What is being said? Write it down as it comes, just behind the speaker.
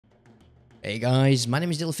Hey guys, my name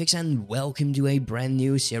is Dyslexic and welcome to a brand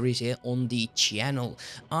new series here on the channel.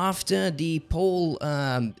 After the poll,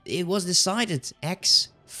 it was decided X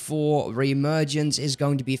for Reemergence is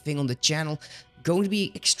going to be a thing on the channel. Going to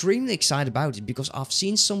be extremely excited about it because I've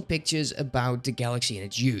seen some pictures about the galaxy and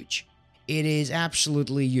it's huge. It is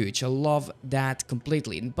absolutely huge. I love that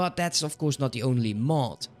completely. But that's of course not the only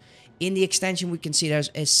mod. In the extension we can see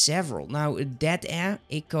there's several. Now Dead Air,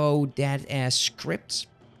 Echo, Dead Air scripts.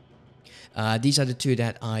 These are the two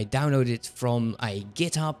that I downloaded from a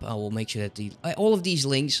GitHub. I will make sure that all of the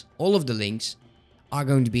links are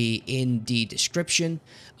going to be in the description.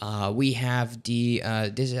 We have the I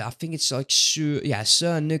think it's like Sir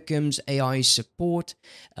Nuckem's AI support.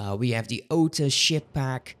 We have the OTA ship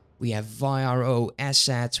pack. We have VRO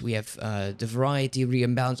assets. We have the variety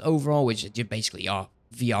reimbalance overall, which basically are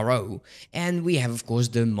VRO, and we have of course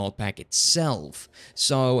the mod pack itself.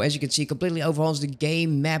 So as you can see, completely overhauls the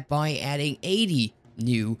game map by adding 80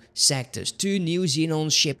 new sectors, 2 new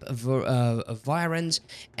Xenon ship variants,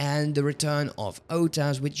 and the return of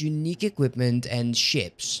OTAs with unique equipment and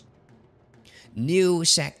ships. New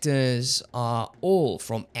sectors are all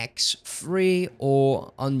from X3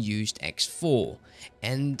 or unused X4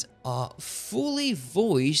 and are fully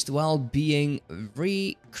voiced while being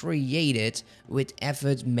recreated with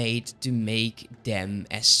effort made to make them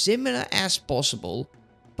as similar as possible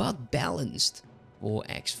but balanced for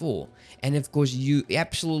X4. And of course you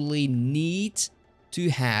absolutely need to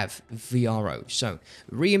have VRO. So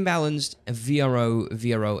reimbalanced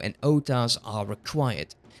VRO and OTAs are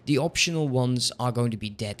required. The optional ones are going to be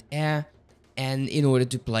Dead Air, and in order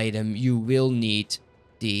to play them you will need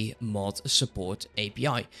the mod support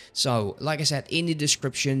API. So like I said, in the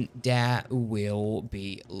description there will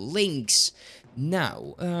be links.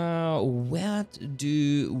 Now, where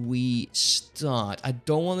do we start? I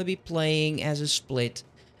don't want to be playing as a split,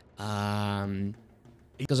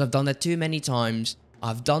 because I've done that too many times.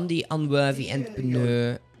 I've done the unworthy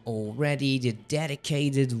entrepreneur already, the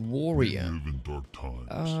dedicated warrior. We live in dark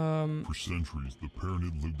times. For centuries, the parent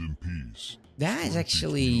had lived in peace. That is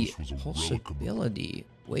actually was a a possibility.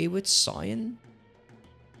 Wayward Scion?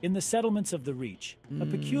 In the settlements of the Reach, a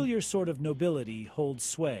peculiar sort of nobility holds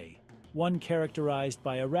sway, one characterized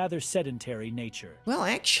by a rather sedentary nature. Well,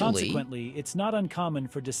 actually, Consequently, it's not uncommon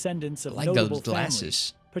for descendants of like notable those glasses.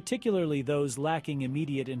 families, particularly those lacking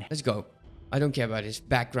immediate Let's go. I don't care about his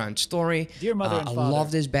background story. Dear mother and I father,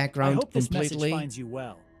 love this background I hope this completely. message finds you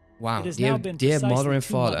well. Wow, It has dear, now been dear precisely mother and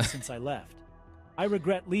 2 father. months since I left. I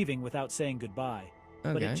regret leaving without saying goodbye,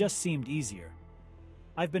 but Okay. it just seemed easier.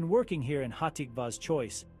 I've been working here in Hatikva's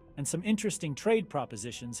Choice, and some interesting trade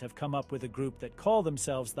propositions have come up with a group that call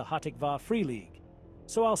themselves the Hatikva Free League.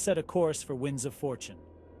 So I'll set a course for winds of fortune.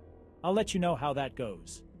 I'll let you know how that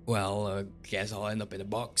goes. Well, guess I'll end up in a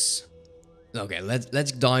box. Okay,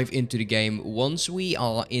 let's dive into the game. Once we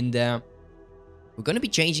are in there, we're gonna be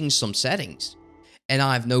changing some settings, and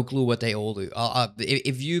I have no clue what they all do.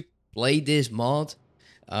 If you play this mod,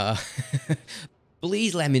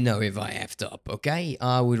 please let me know if I effed up. Okay,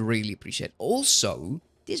 I would really appreciate it. Also,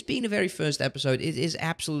 this being the very first episode, it is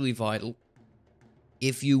absolutely vital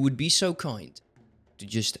if you would be so kind to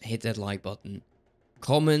just hit that like button,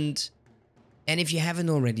 comment, and if you haven't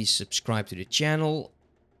already, subscribe to the channel.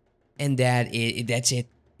 And that's it.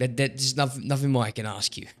 That's nothing more I can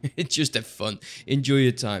ask you. It's just have fun, enjoy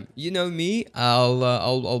your time. You know me,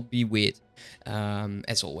 I'll be weird,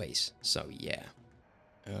 as always. So yeah,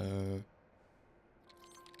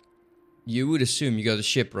 you would assume you got a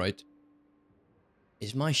ship, right?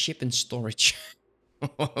 Is my ship in storage?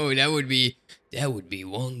 Oh, that would be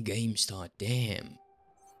one game start. Damn.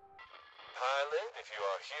 Pilot, if you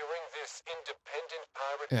are hearing this independent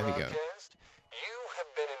pirate There we go. broadcast, you have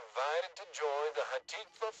been invited to join the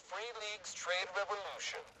Hatikva Free League's trade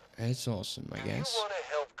revolution. That's awesome, I Do guess. you want to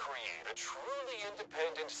help create a truly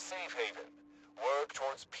independent safe haven? Work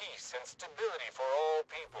towards peace and stability for all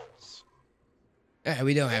peoples.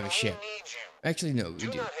 We don't have Then a ship. we need you. Actually, no, we Do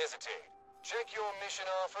do. not hesitate. Check your mission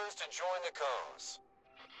offers to join the cause.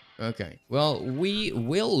 Okay, well, we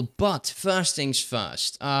will, but first things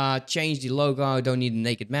first. Change the logo. I don't need a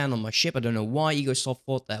naked man on my ship. I don't know why Egosoft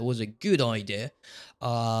thought that was a good idea.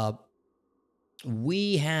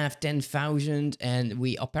 We have 10,000, and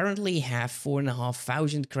we apparently have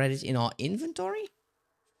 4,500 credits in our inventory.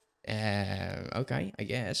 Okay, I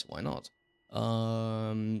guess. Why not?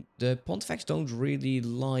 The Pontifex don't really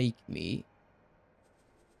like me.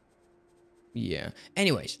 Yeah.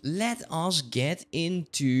 Anyways, let us get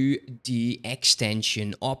into the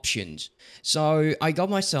extension options. So I got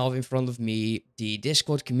myself in front of me the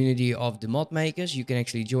Discord community of the mod makers. You can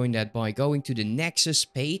actually join that by going to the Nexus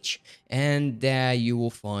page, and there you will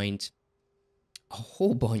find a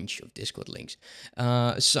whole bunch of Discord links.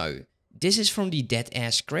 So this is from the Dead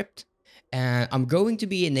Air script, and I'm going to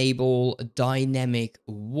be enable dynamic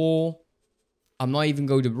war. I'm not even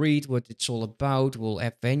going to read what it's all about. We'll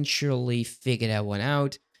eventually figure that one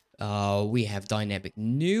out. We have dynamic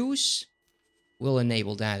news. We'll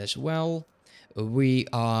enable that as well. We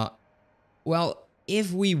are, well,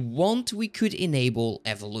 if we want, we could enable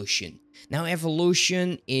evolution. Now,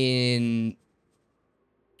 evolution in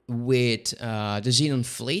with the Xenon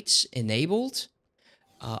fleets enabled,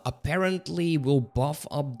 apparently will buff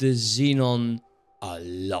up the Xenon a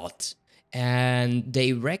lot. And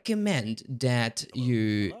they recommend that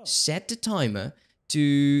you set the timer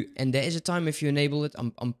to, and there is a time if you enable it.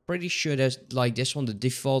 I'm pretty sure there's like this one, the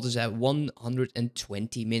default is at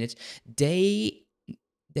 120 minutes. They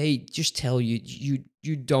just tell you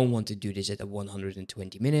you don't want to do this at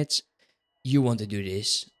 120 minutes. You want to do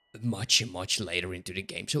this much later into the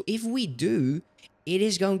game. So if we do, it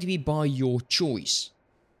is going to be by your choice.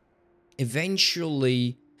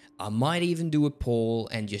 Eventually, I might even do a poll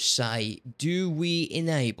and just say, do we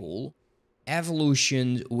enable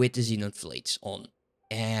evolution with the Xenon fleets on?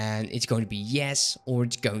 And it's going to be yes, or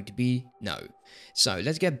it's going to be no. So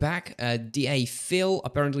let's get back. DA fill,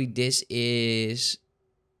 apparently this is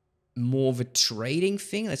more of a trading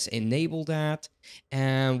thing. Let's enable that.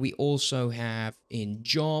 And we also have in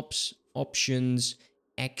jobs, options,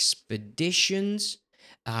 expeditions.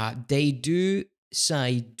 They do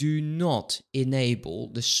say do not enable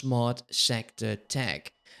the smart sector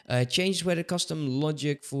tag. Change where the custom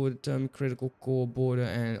logic for the term critical core border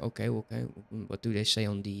and okay, what do they say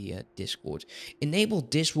on the Discord? Enable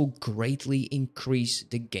this will greatly increase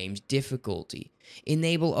the game's difficulty.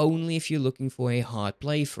 Enable only if you're looking for a hard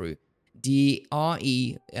playthrough. The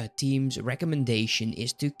RE team's recommendation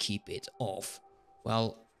is to keep it off.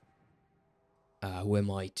 Well, who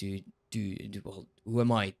am I to well, who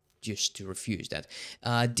am I just to refuse that?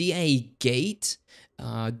 DA gate,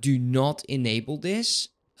 do not enable this.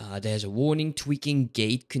 There's a warning, tweaking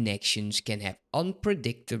gate connections can have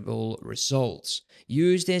unpredictable results.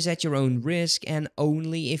 Use this at your own risk and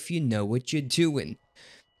only if you know what you're doing.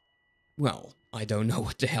 Well, I don't know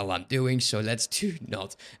what the hell I'm doing, so let's do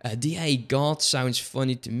not. DA God sounds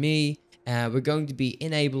funny to me. We're going to be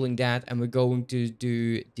enabling that, and we're going to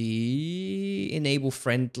do the enable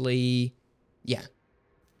friendly. Yeah,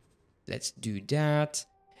 let's do that.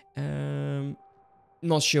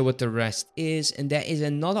 Not sure what the rest is, and there is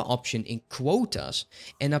another option in quotas,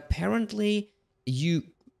 and apparently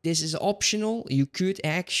this is optional. You could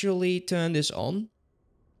actually turn this on.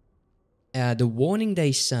 The warning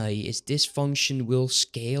they say is this function will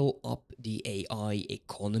scale up the AI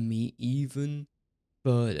economy even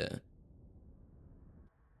further.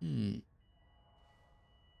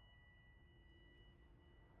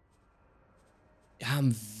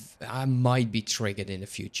 I might be triggered in the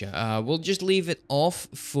future. We'll just leave it off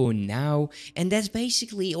for now. And that's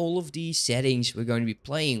basically all of the settings we're going to be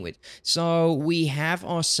playing with. So we have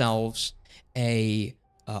ourselves a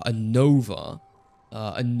Nova.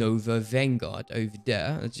 A Nova Vanguard over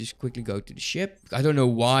there. Let's just quickly go to the ship. I don't know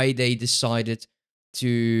why they decided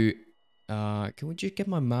to... can we just get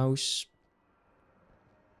my mouse?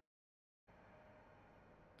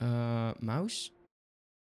 Mouse?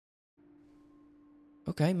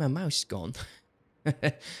 Okay, my mouse is gone.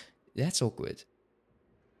 That's awkward.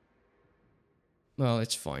 Well,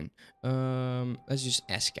 it's fine. Let's just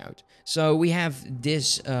ask out. So we have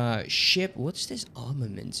this ship. What's this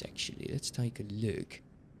armaments actually? Let's take a look.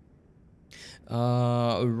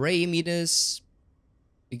 Ray meters.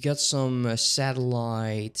 We got some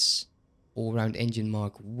satellites. All-round engine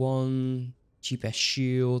Mark 1. Cheap as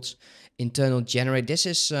shields. Internal generator. This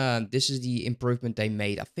is the improvement they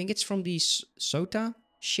made. I think it's from these SOTA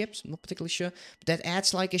ships. I'm not particularly sure. But that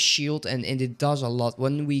adds like a shield and it does a lot.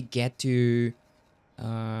 When we get to...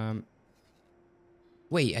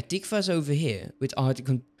 wait, Atikva's over here with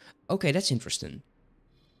article. Okay, that's interesting.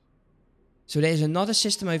 So there's another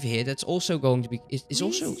system over here that's also going to be... Is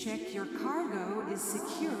also... check your cargo is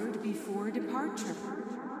secured before departure.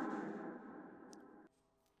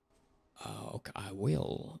 Okay, I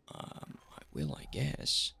will, I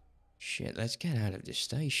guess. Shit, let's get out of this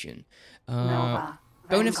station.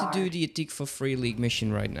 Don't have to do the Atikva Free League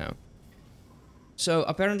mission right now. So,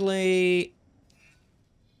 apparently...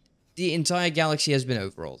 the entire galaxy has been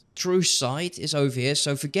overhauled. True sight is over here,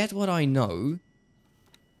 so forget what I know.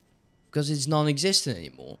 because it's non-existent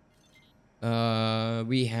anymore.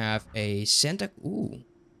 We have a Santa. Ooh.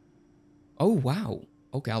 Oh wow.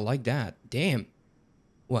 Okay, I like that. Damn.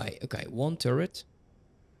 Wait. Okay, 1 turret.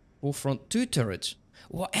 Full front, 2 turrets.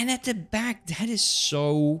 Well, and at the back, that is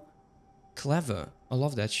so clever. I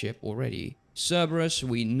love that ship already. Cerberus,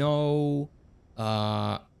 we know.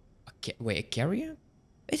 Wait, a carrier?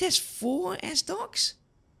 It has 4 S-docks?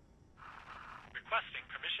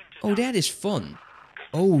 Oh, that is fun.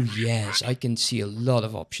 Oh, yes, I can see a lot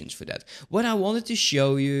of options for that. What I wanted to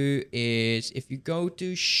show you is if you go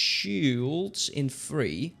to shields in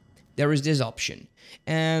free, there is this option.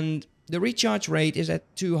 And the recharge rate is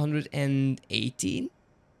at 218.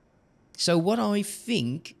 So what I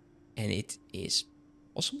think, and it is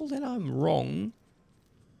possible that I'm wrong,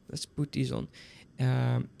 let's put these on,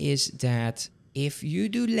 is that if you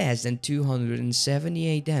do less than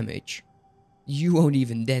 278 damage, you won't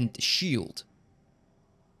even dent the shield.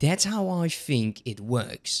 That's how I think it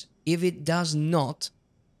works. If it does not,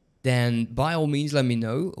 then by all means let me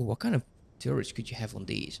know. Oh, what kind of turrets could you have on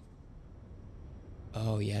these?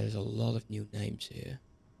 Oh yeah, there's a lot of new names here.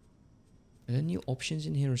 Are there new options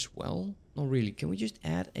in here as well? Not really. Can we just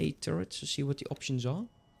add a turret to see what the options are?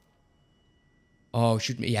 Oh,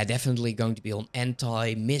 yeah, definitely going to be on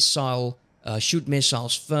anti-missile. Shoot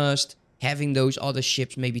missiles first. Having those other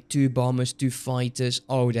ships, maybe 2 bombers, 2 fighters.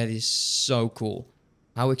 Oh, that is so cool.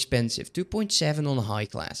 How expensive? 2.7 on a high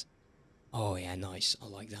class. Oh yeah, nice. I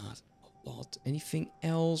like that a lot. Anything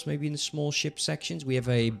else? Maybe in the small ship sections. We have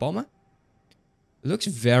a bomber. It looks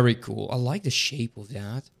very cool. I like the shape of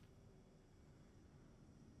that.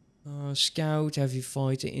 Scout, heavy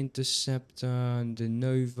fighter, interceptor, and the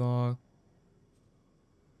Nova.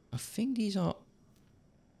 I think these are...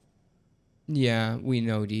 Yeah, we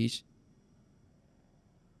know these.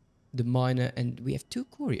 The miner, and we have 2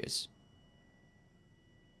 couriers.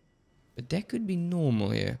 But that could be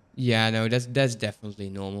normal here. Yeah, no, that's definitely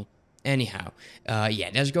normal. Anyhow,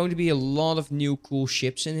 yeah, there's going to be a lot of new cool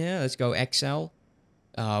ships in here. Let's go XL.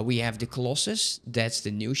 We have the Colossus. That's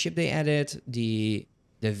the new ship they added. The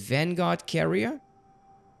Vanguard carrier.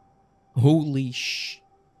 Holy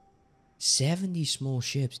 70 small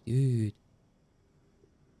ships, dude.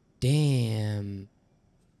 Damn.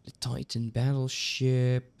 The Titan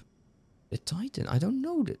battleship. The Titan, I don't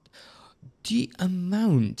know that. The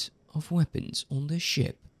amount of weapons on this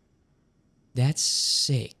ship. That's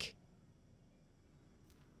sick.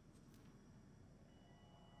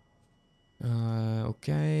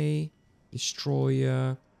 Okay.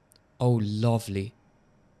 Destroyer. Oh, lovely.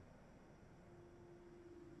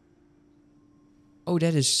 Oh,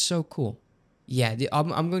 that is so cool. Yeah,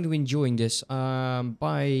 I'm going to be enjoying this. I'm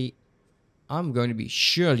going to be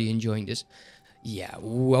surely enjoying this. Yeah,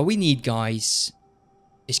 what we need, guys,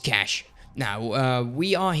 is cash. Now,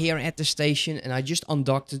 we are here at the station, and I just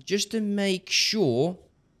undocked it just to make sure...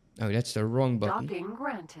 Oh, that's the wrong button. Docking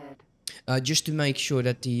granted. Just to make sure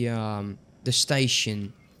that the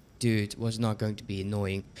station dude was not going to be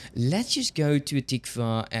annoying. Let's just go to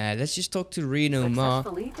Tikva. Let's just talk to Reno Ma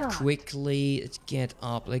quickly. Let's get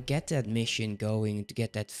up. Let's get that mission going to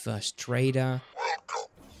get that first trader.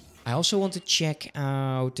 I also want to check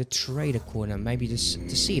out the trader corner, maybe to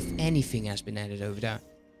see if anything has been added over there.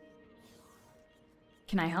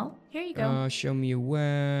 Can I help? Here you go. Show me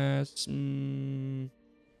where.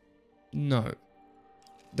 No.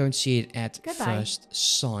 Don't see it at first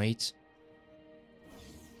sight.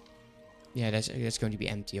 Yeah, that's going to be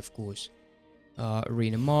empty, of course.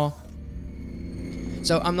 Arena Mall.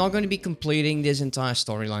 So I'm not going to be completing this entire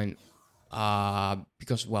storyline.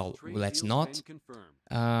 Because, well, let's not.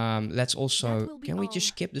 Let's also... Can we just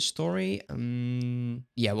skip the story?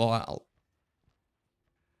 Yeah, well,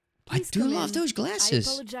 I do love those glasses.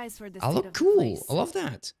 I apologize for the I look cool. I love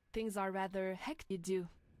that. Things are rather hectic. You do.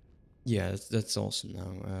 Yeah, that's awesome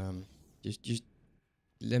now. Just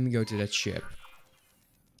let me go to that ship.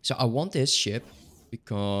 So I want this ship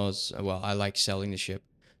because, well, I like selling the ship,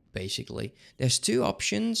 basically. There's 2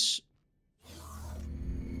 options.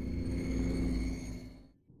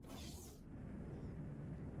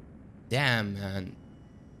 Damn, man.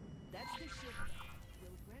 That's the ship.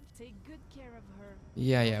 Will Grant take good care of her?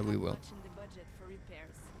 Yeah, we will.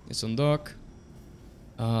 It's on dock.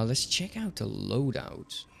 Let's check out the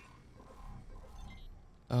loadout.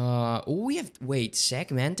 Oh, we have... Wait,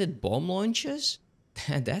 segmented bomb launchers?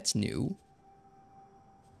 That's new.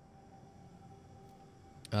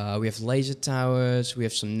 We have laser towers. We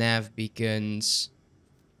have some nav beacons.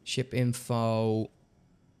 Ship info.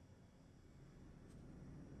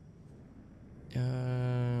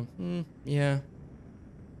 Yeah.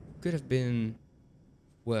 Could have been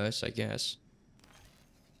worse, I guess.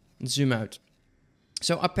 Zoom out.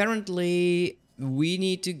 So apparently we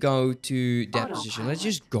need to go to that position. Let's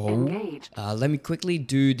just go. Let me quickly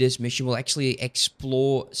do this mission. We'll actually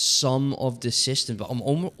explore some of the system. But I'm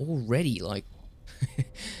already like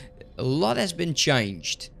a lot has been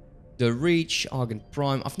changed. The Reach, Argon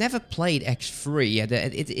Prime. I've never played X3 yet.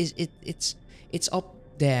 It's up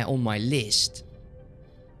there on my list.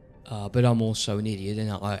 But I'm also an idiot,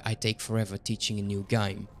 and I take forever teaching a new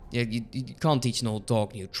game. Yeah, you can't teach an old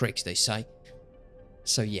dog new tricks, they say.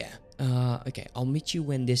 So yeah. Okay, I'll meet you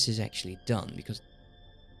when this is actually done, because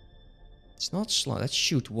it's not slow. Let's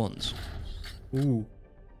shoot once. Ooh.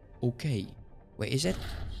 Okay. Wait, is it?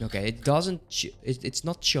 Okay, it doesn't... It's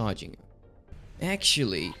not charging.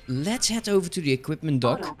 Actually, let's head over to the equipment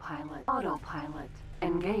dock. Autopilot.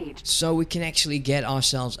 Engaged. So we can actually get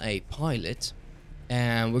ourselves a pilot.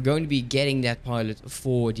 And we're going to be getting that pilot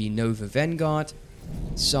for the Nova Vanguard.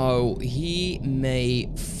 So he may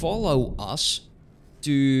follow us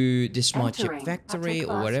to the smart ship factory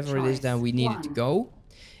or whatever it is that we needed to go.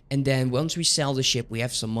 And then once we sell the ship, we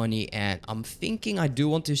have some money. And I'm thinking I do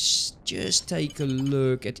want to just take a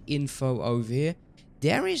look at info over here.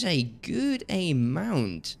 There is a good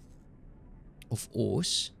amount of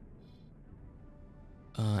ores.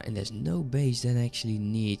 And there's no base that actually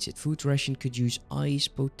needs it. Food ration could use ice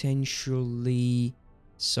potentially.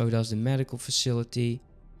 So does the medical facility.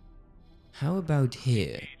 How about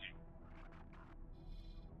here?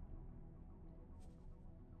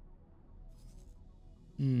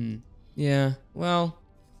 Yeah, well,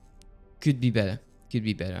 could be better. Could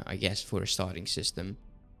be better, I guess, for a starting system.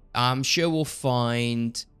 I'm sure we'll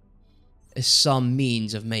find some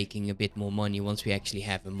means of making a bit more money once we actually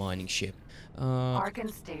have a mining ship. Argon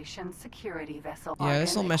Station security vessel. Yeah,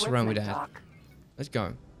 let's not mess around with that. Dock. Let's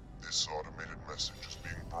go. This automated message is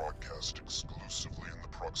being broadcast exclusively in the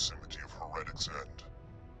proximity of Heretic's End.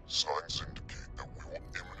 Signs indicate that we will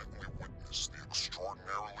imminently witness the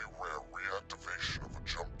extraordinarily rare reactivation of a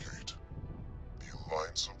jump gate. The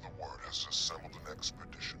Alliance of the Word has assembled an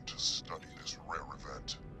expedition to study this rare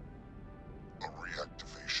event. A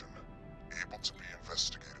reactivation, able to be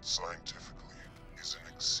investigated scientifically, is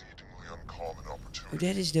an exceedingly uncommon opportunity. Oh,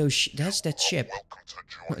 that is that's that ship. Welcome to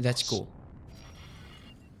join That's us. cool.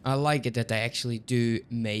 I like it that they actually do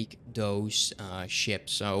make those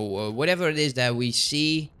ships. So whatever it is that we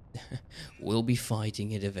see, we'll be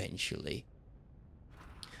fighting it eventually.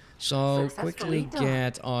 So quickly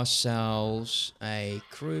get ourselves a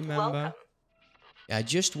crew member. Yeah,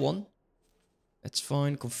 just one. That's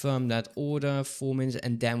fine. Confirm that order. 4 minutes,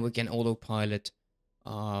 and then we can autopilot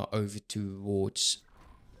over towards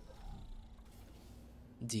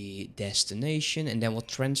the destination, and then we'll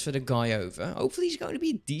transfer the guy over. Hopefully he's going to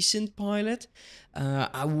be a decent pilot.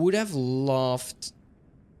 I would have loved...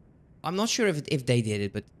 I'm not sure if they did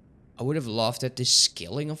it, but I would have loved that the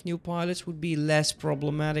skilling of new pilots would be less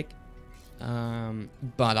problematic.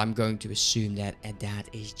 But I'm going to assume that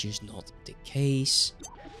that is just not the case.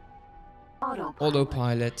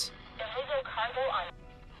 Autopilot.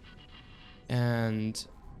 And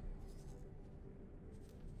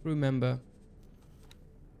crew member.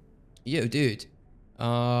 Yo, dude.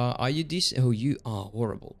 Are you decent? Oh, you are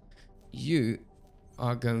horrible. You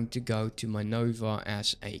are going to go to my Nova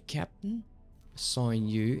as a captain. Assign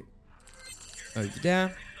you over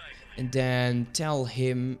there. And then tell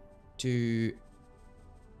him to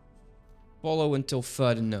follow until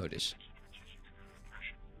further notice.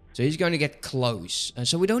 So he's going to get close.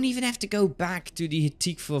 So we don't even have to go back to the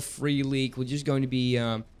Hatikva Free League. We're just going to be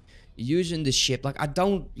using the ship. Like, I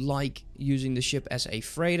don't like using the ship as a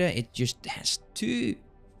freighter. It just has too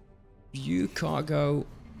few cargo.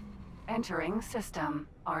 Entering system.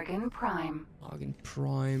 Argon Prime. Argon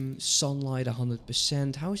Prime. Sunlight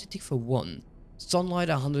 100%. How is Hatikva 1? Sunlight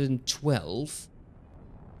 112.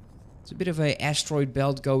 It's a bit of a asteroid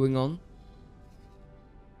belt going on.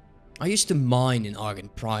 I used to mine in Argon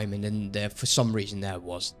Prime, and then for some reason that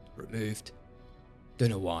was removed. Don't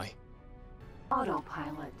know why.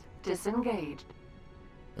 Autopilot disengaged.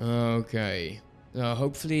 Okay.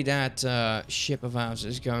 Hopefully that ship of ours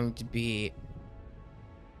is going to be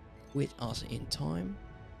with us in time.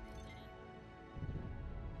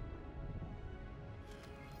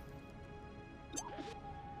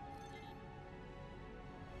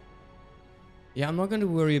 Yeah, I'm not going to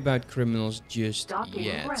worry about criminals just Docking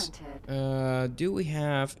yet. granted. Do we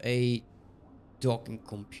have a docking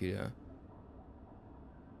computer?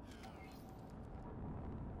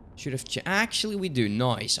 Should have actually, we do.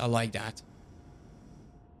 Nice. I like that.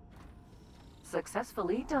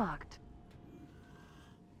 Successfully docked.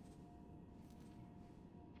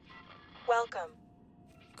 Welcome.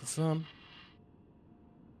 Confirm.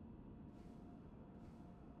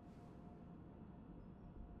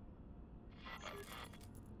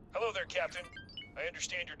 Captain. I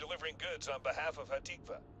understand you're delivering goods on behalf of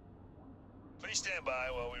Hatikva. Please stand by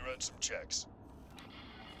while we run some checks.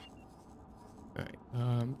 Alright,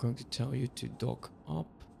 I'm going to tell you to dock up.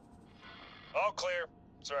 All clear.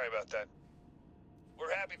 Sorry about that.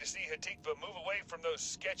 We're happy to see Hatikva move away from those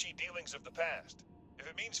sketchy dealings of the past. If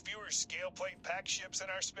it means fewer scale plate pack ships in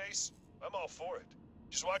our space, I'm all for it.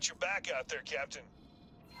 Just watch your back out there, Captain.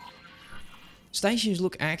 Stations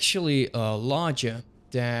look actually larger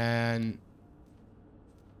than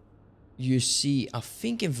you see, I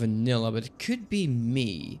think, in vanilla, but it could be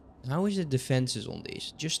me. How is the defenses on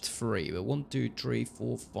these? Just 3. But 1, 2, 3,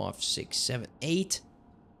 4, 5, 6, 7, 8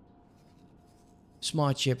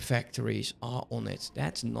 smart chip factories are on it.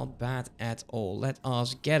 That's not bad at all. Let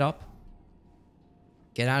us get up.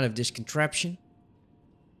 Get out of this contraption.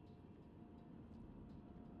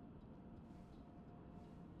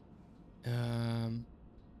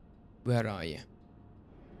 Where are you?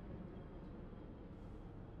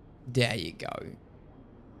 There you go.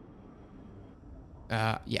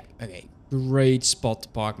 Yeah, okay. Great spot to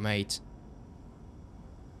park, mate.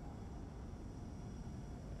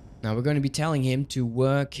 Now we're going to be telling him to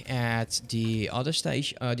work at the other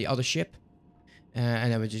station, the other ship.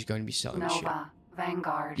 And then we're just going to be selling the ship.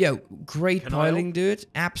 Vanguard. Yo, great Can I piloting, help? dude.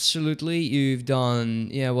 Absolutely. You've done...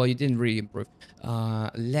 Yeah, well, you didn't really improve.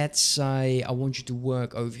 Let's say I want you to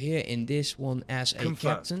work over here in this one as a Confirmed.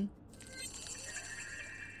 captain.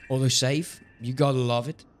 Auto save. You gotta love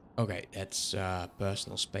it. Okay, that's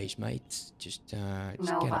personal space, mate. Just get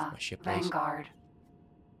off my ship, please. Vanguard.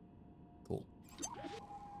 Cool.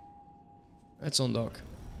 That's on dock.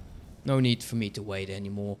 No need for me to wait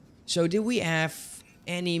anymore. So, do we have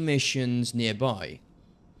any missions nearby?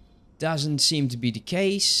 Doesn't seem to be the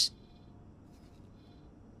case.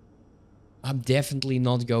 I'm definitely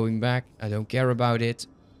not going back. I don't care about it.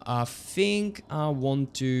 I think I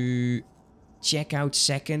want to check out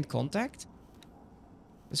second contact.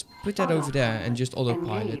 Let's put that over there and just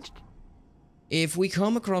autopilot. Engaged. If we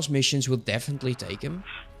come across missions, we'll definitely take them.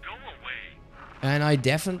 And I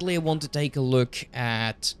definitely want to take a look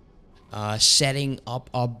at setting up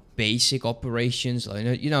our basic operations,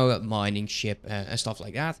 like, you know, a mining ship and stuff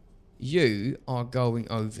like that. You are going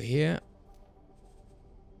over here.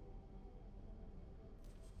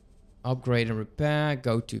 Upgrade and repair.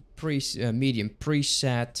 Go to medium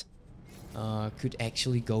preset. Could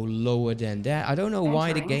actually go lower than that. I don't know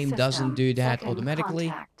why the Entering game system. doesn't do that Second automatically.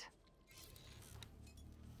 contact.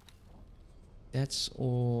 That's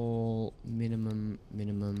all minimum.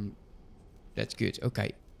 That's good.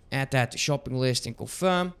 Okay. Add that to shopping list and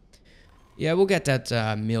confirm. Yeah, we'll get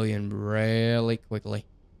that million really quickly.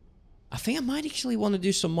 I think I might actually want to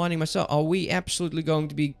do some mining myself. Are we absolutely going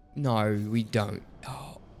to be... No, we don't.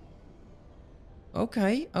 Oh.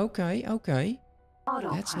 Okay.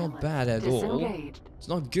 That's not Autopilot bad at all. disengaged. It's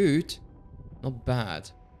not good. Not bad.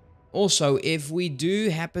 Also, if we do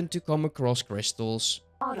happen to come across crystals,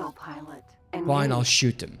 Autopilot fine, I'll engaged.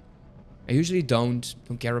 shoot them. I usually don't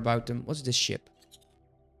care about them. What's this ship?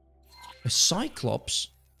 A Cyclops?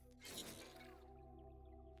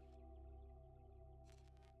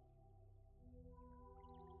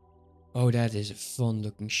 Oh, that is a fun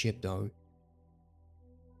looking ship though.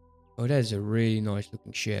 Oh, that is a really nice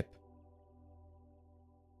looking ship.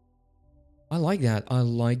 I like that. I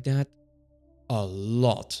like that a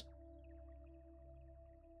lot.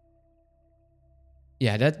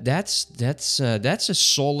 Yeah, that's a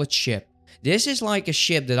solid ship. This is like a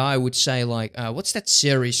ship that I would say, like, what's that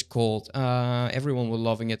series called? Everyone was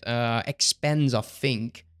loving it. Expense, I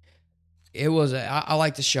think. It was. I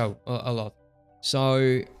like the show a lot.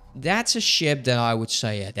 So that's a ship that I would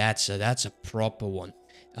say, yeah, that's a proper one.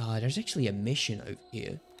 There's actually a mission over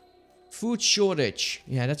here. Food shortage.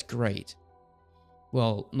 Yeah, that's great.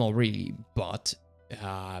 Well, not really, but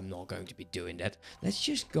I'm not going to be doing that. Let's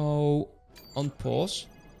just go on pause.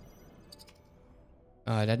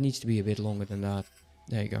 That needs to be a bit longer than that.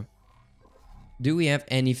 There you go. Do we have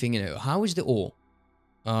anything in it? How is the ore?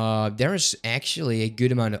 There is actually a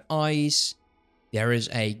good amount of ice. There is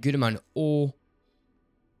a good amount of ore.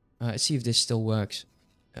 Let's see if this still works.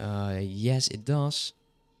 Yes, it does.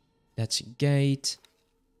 That's a gate.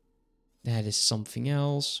 That is something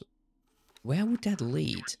else. Where would that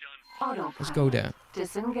lead? Autopilot Let's go there.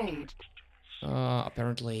 disengaged.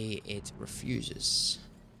 Apparently it refuses.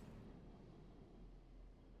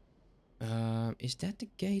 Is that the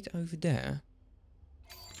gate over there?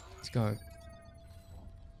 Let's go.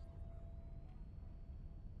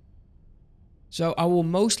 So I will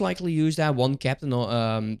most likely use that one captain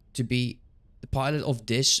to be the pilot of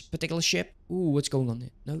this particular ship. Ooh, what's going on here?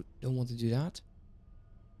 No, don't want to do that.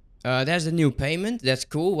 There's a new payment. That's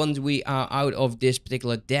cool. Once we are out of this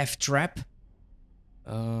particular death trap.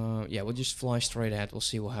 Yeah, we'll just fly straight ahead. We'll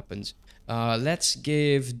see what happens. Let's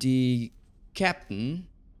give the captain...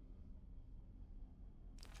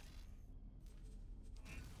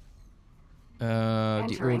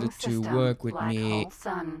 the order to work with me.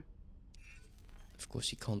 Of course,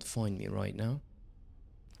 he can't find me right now.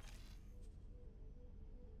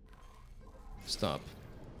 Stop.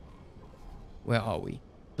 Where are we?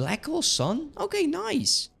 Black hole sun? Okay,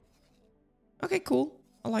 nice. Okay, cool.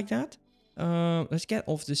 I like that. Let's get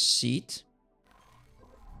off the seat.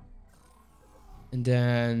 And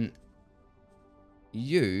then...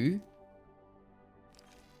 you...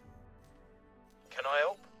 Can I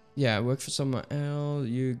help? yeah, work for someone else.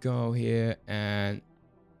 You go here and...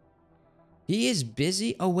 he is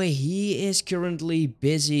busy? Oh wait, he is currently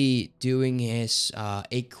busy doing his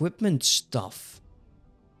equipment stuff.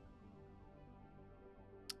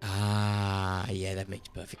 Ah, yeah, that makes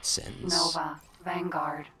perfect sense. Nova,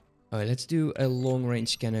 Vanguard. Alright, let's do a long range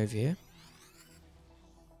scan over here.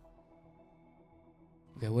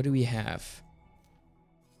 Okay, what do we have?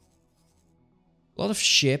 A lot of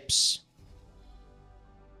ships.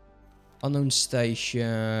 Unknown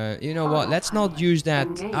station. You know what? Let's not use that.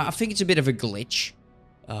 I think it's a bit of a glitch.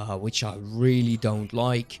 Which I really don't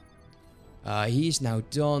like. He's now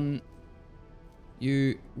done.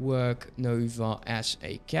 You work Nova as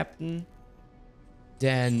a captain.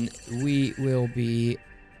 Then we will be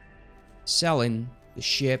selling the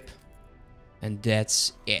ship. And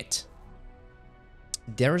that's it.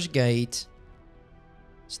 There's a gate.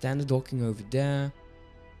 Standard docking over there.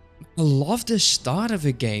 I love the start of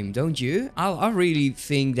a game, don't you? I really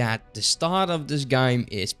think that the start of this game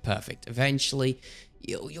is perfect. Eventually,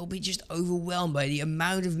 you'll be just overwhelmed by the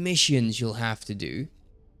amount of missions you'll have to do.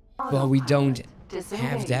 But we don't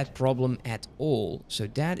have that problem at all. So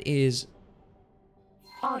that is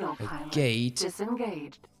a gate.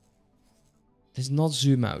 Disengaged. Let's not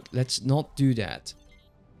zoom out. Let's not do that.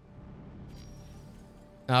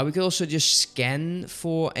 We could also just scan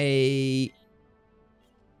for a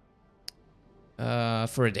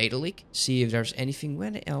data leak. See if there's anything.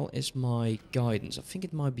 Where the hell is my guidance? I think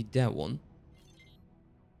it might be that one.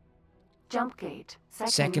 Jump gate.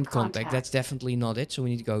 Second contact. That's definitely not it. So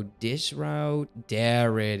we need to go this route.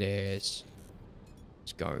 There it is.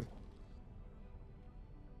 Let's go.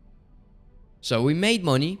 So we made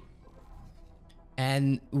money.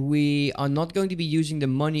 And we are not going to be using the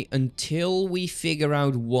money until we figure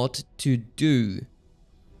out what to do.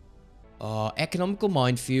 Economical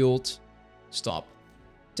minefield. Stop.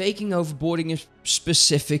 Taking over boarding a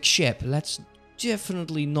specific ship. Let's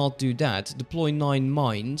definitely not do that. Deploy 9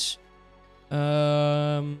 mines.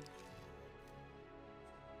 Yeah,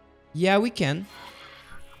 we can.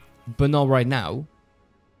 But not right now.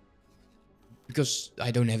 Because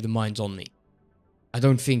I don't have the mines on me. I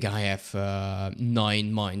don't think I have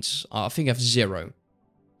 9 mines. I think I have 0.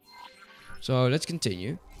 So let's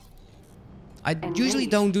continue. I usually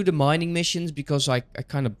don't do the mining missions because I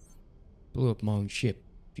kind of blew up my own ship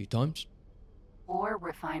a few times. Ore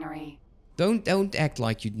refinery. Don't act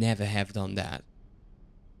like you'd never have done that.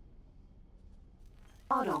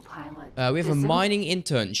 Autopilot. We have a mining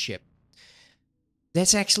internship.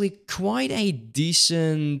 That's actually quite a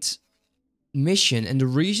decent mission, and the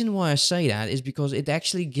reason why I say that is because it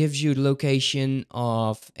actually gives you the location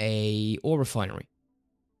of a ore refinery.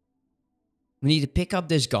 We need to pick up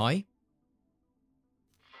this guy.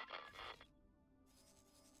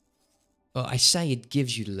 Well, I say it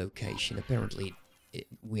gives you the location. Apparently,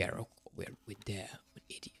 we're there. An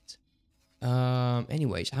idiot.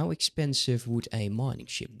 Anyways, how expensive would a mining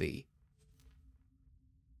ship be?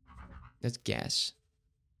 Let's guess.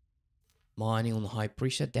 Mining on a high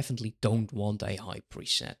preset. Definitely don't want a high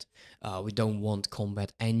preset. We don't want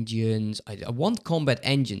combat engines. I want combat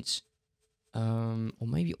engines. Or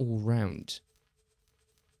maybe all round.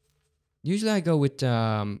 Usually I go with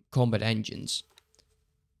combat engines.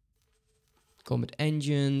 Combat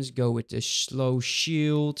engines. Go with the slow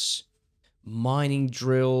shields. Mining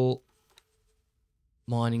drill.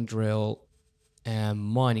 Mining drill. And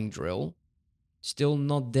mining drill. Still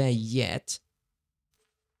not there yet.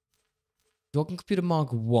 Docking computer Mark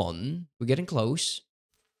 1. We're getting close.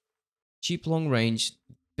 Cheap long range.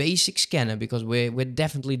 Basic scanner, because we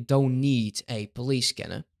definitely don't need a police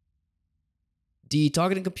scanner. The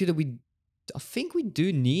targeting computer I think we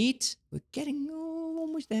do need. We're getting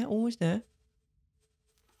almost there, almost there.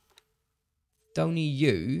 Don't need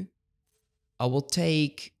you. I will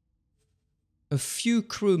take a few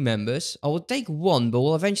crew members. I will take one, but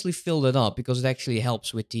we'll eventually fill that up because it actually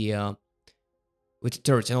helps with the with the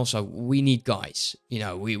turrets. And also, we need guys. You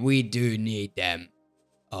know, we do need them.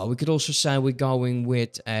 We could also say we're going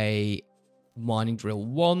with a mining drill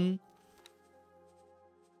 1.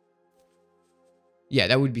 Yeah,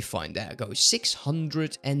 that would be fine. There goes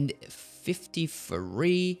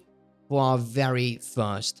 653 for our very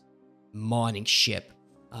first mining ship.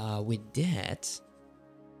 With that,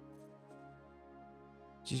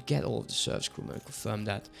 just get all of the service crew and confirm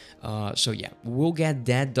that. So yeah, we'll get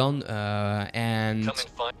that done. And Come and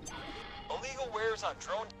find illegal wares on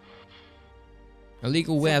drone.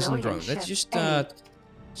 illegal wares on drone. Civilian Let's ship just A.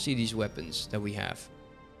 see these weapons that we have.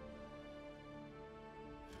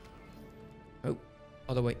 Oh,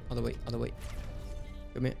 other way, other way, other way.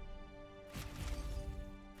 Come here.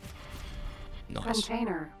 Nice.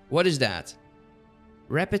 Container. What is that?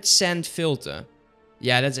 Rapid sand filter.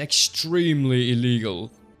 Yeah, that's extremely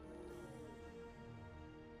illegal.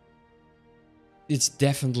 It's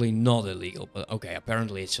definitely not illegal, but okay,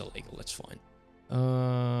 apparently it's illegal. That's fine.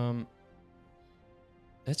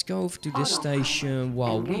 Let's go over to this station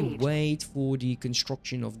while we wait for the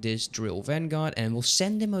construction of this drill vanguard, and we'll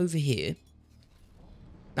send him over here.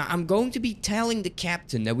 Now, I'm going to be telling the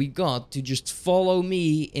captain that we got to just follow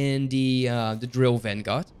me in the drill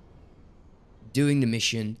vanguard, doing the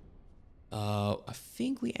mission. I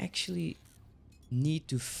think we actually need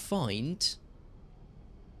to find...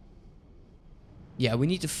 Yeah, we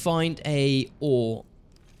need to find a ore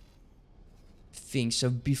thing.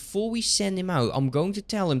 So before we send him out, I'm going to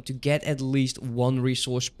tell him to get at least 1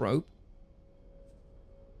 resource probe.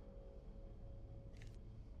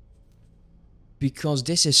 Because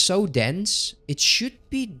this is so dense, it should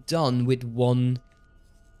be done with 1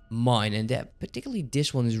 mine. And that, particularly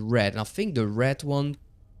this one is red. And I think the red one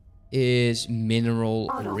is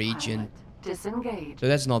mineral Autopilot region. disengaged. So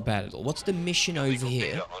that's not bad at all. What's the mission over Illegal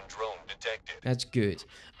here? data on drone detected. That's good.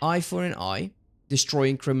 Eye for an eye.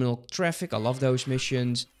 Destroying criminal traffic. I love those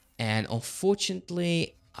missions. And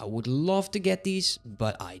unfortunately, I would love to get these,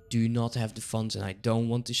 but I do not have the funds and I don't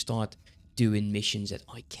want to start doing missions that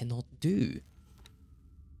I cannot do.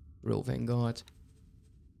 Real Vanguard.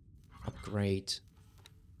 Upgrade.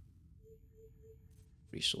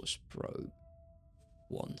 Resource probe.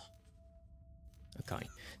 1. Okay.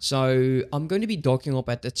 So I'm going to be docking up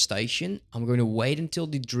at that station. I'm going to wait until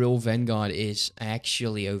the drill vanguard is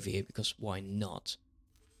actually over here, because why not?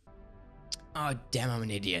 Oh, damn, I'm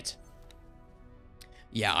an idiot.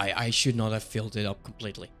 Yeah, I should not have filled it up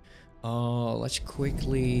completely. Let's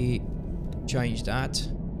quickly change that.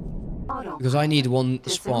 Because I need 1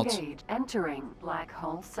 spot. Disengaged. Entering black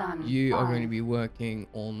hole sun. You are going to 5. be working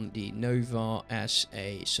on the Nova as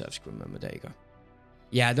a service crew member. There you go.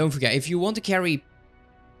 Yeah, don't forget, if you want to carry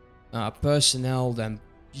personnel, then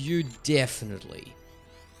you definitely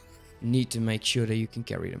need to make sure that you can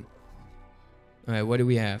carry them. Alright, what do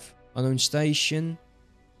we have? Unknown station.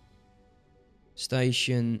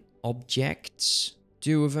 Station objects.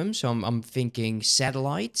 2 of them, so I'm thinking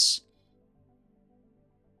satellites.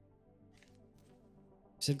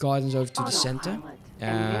 Set guidance over to the center. Autopilot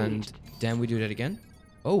And engaged. then we do that again.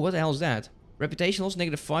 Oh, what the hell is that? Reputation loss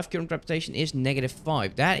 -5. Current reputation is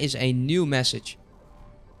 -5. That is a new message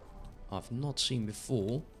I've not seen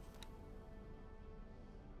before.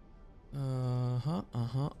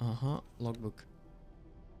 Logbook.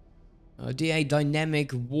 A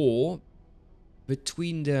dynamic war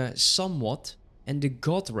between the Somewhat and the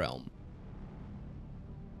God Realm.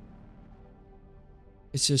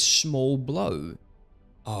 It's a small blow.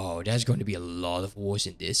 Oh, there's going to be a lot of wars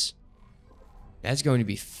in this. That's going to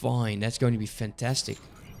be fine. That's going to be fantastic.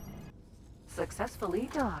 Successfully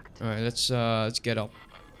docked. All right, let's get up.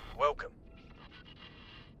 Welcome.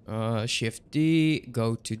 Shift D,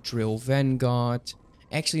 go to Drill Vanguard.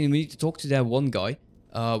 Actually, we need to talk to that one guy.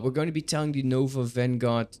 We're going to be telling the Nova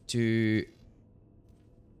Vanguard to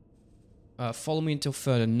follow me until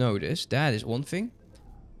further notice. That is one thing.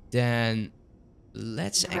 Then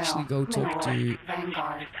let's actually go talk to...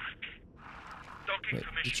 Vanguard. Wait,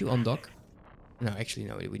 did you undock? No, actually,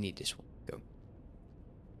 no, we need this one. Go.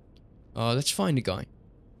 Let's find the guy.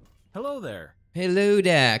 Hello there. Hello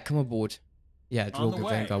there, come aboard. Yeah, On the Drill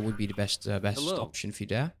way. Vanguard would be the best Hello. option for you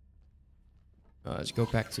there. Let's go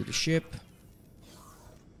back to the ship.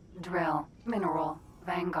 Drill. Mineral.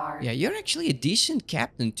 Vanguard. Yeah, you're actually a decent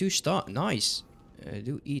captain. 2-star. Nice.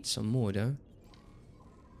 Do eat some more, though.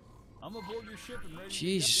 I'm aboard your ship and ready to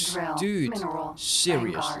Jeez, Drill, dude. mineral,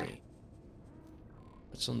 Seriously. Vanguard.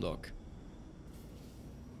 Let's undock.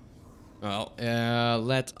 Well,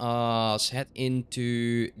 let us head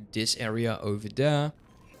into this area over there.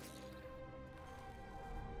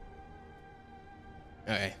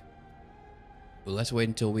 Okay. Well, let's wait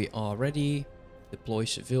until we are ready. Deploy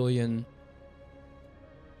civilian.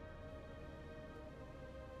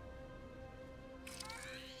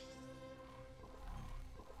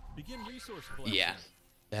 Begin resource collection. Yeah,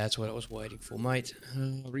 that's what I was waiting for, mate.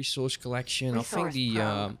 Resource collection. I think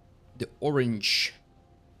Resource the orange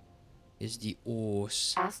is the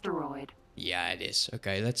ores. Asteroid. Yeah, it is.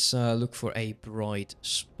 Okay, let's look for a bright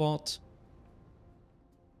spot.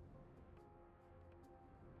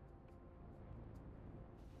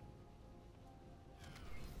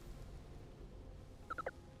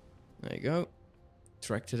 There you go.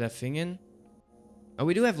 Tractor that thing in. Oh,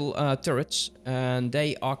 we do have turrets, and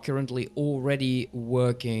they are currently already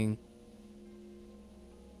working.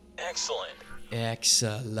 Excellent.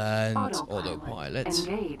 Excellent. Autopilot.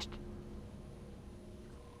 Engaged.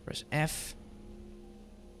 Press F.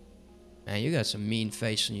 Man, you got some mean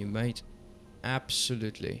face on you, mate.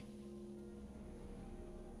 Absolutely.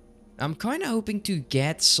 I'm kind of hoping to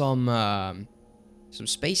get some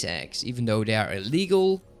space eggs, even though they are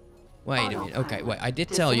illegal. Wait a minute. Okay, wait. I did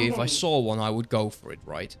tell you if I saw one, I would go for it,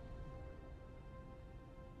 right?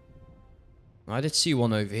 I did see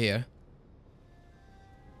one over here.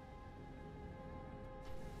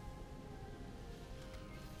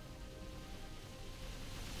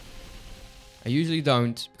 I usually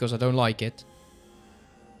don't, because I don't like it.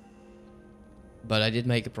 But I did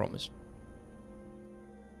make a promise.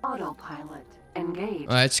 Autopilot. Engaged.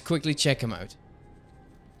 Let's quickly check him out.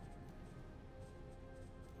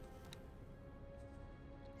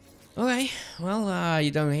 Okay, well,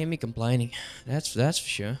 you don't hear me complaining. That's for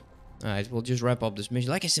sure. Alright, we'll just wrap up this mission.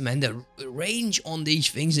 Like I said, man, the range on these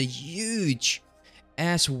things is huge.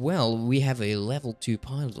 As well, we have a level 2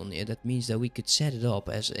 pilot on here. That means that we could set it up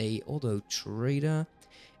as a auto trader.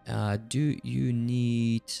 Do you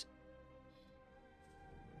need...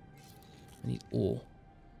 I need ore.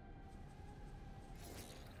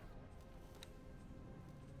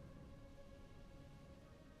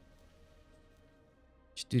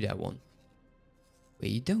 Just do that one.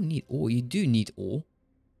 Wait, you don't need ore. You do need ore.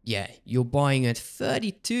 Yeah, you're buying at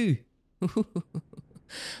 32.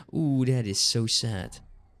 Ooh, that is so sad.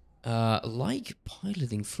 Like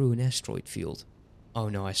piloting through an asteroid field. Oh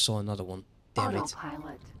no, I saw another one. Damn it.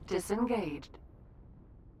 Autopilot. Disengaged.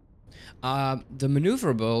 The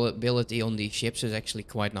maneuverability on these ships is actually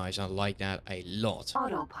quite nice. I like that a lot.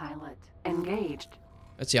 Autopilot. Engaged.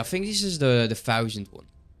 Let's see, I think this is the 1000th one.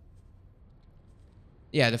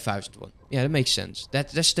 Yeah, the 1000th one. Yeah, that makes sense.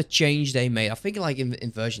 That's the change they made. I think like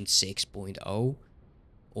in version 6.0.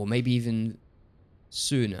 Or maybe even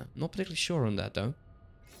sooner. Not particularly sure on that though.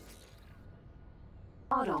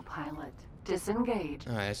 Autopilot. Disengage.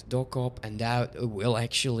 Alright, let's dock up, and that will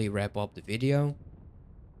actually wrap up the video.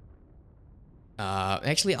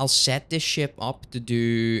 Actually, I'll set this ship up to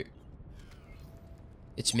do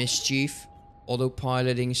its mischief,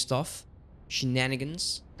 autopiloting stuff,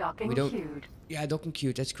 shenanigans. Docking queued. Yeah, docking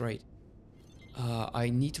queued, that's great. I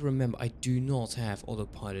need to remember, I do not have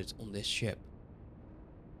autopilot on this ship.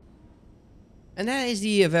 And that is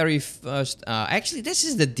the very first, actually this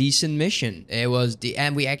is the decent mission. It was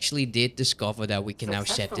and we actually did discover that we can now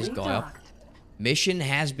set this guy up. Mission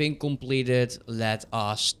has been completed. Let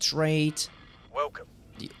us trade. Welcome.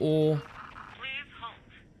 The ore. Please halt.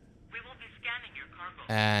 We will be scanning your cargo.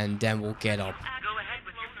 And then we'll get up. Go ahead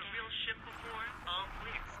with your real ship before all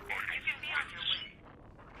clear. You can be on your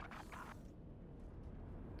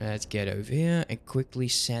way. Let's get over here and quickly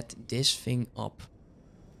set this thing up.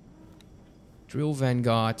 Drill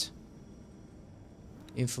Vanguard.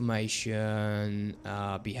 Information.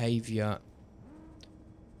 Behavior.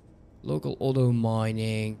 Local auto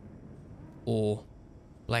mining. Or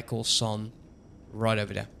Black Hole Sun. Right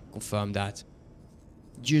over there. Confirm that.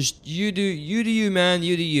 Just you do you, man.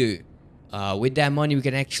 You do you. With that money, we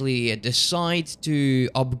can actually decide to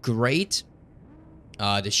upgrade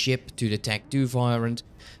the ship to the Tech 2 variant.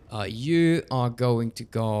 You are going to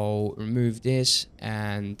go remove this,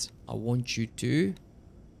 and I want you to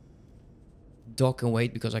dock and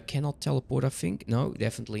wait because I cannot teleport, I think. No,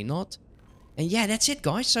 definitely not. And yeah, that's it,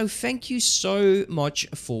 guys. So thank you so much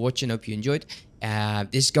for watching. Hope you enjoyed.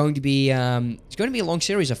 This is going to be it's going to be a long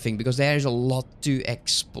series, I think, because there's a lot to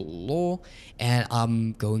explore, and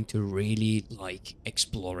I'm going to really like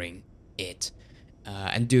exploring it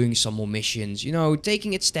and doing some more missions. You know,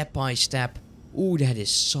 taking it step by step. Ooh, that is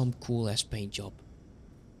some cool ass paint job.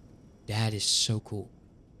 That is so cool.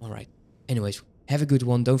 All right. Anyways, have a good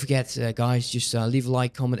one. Don't forget, guys, just leave a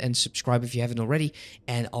like, comment, and subscribe if you haven't already.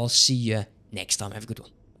 And I'll see you next time. Have a good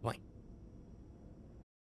one.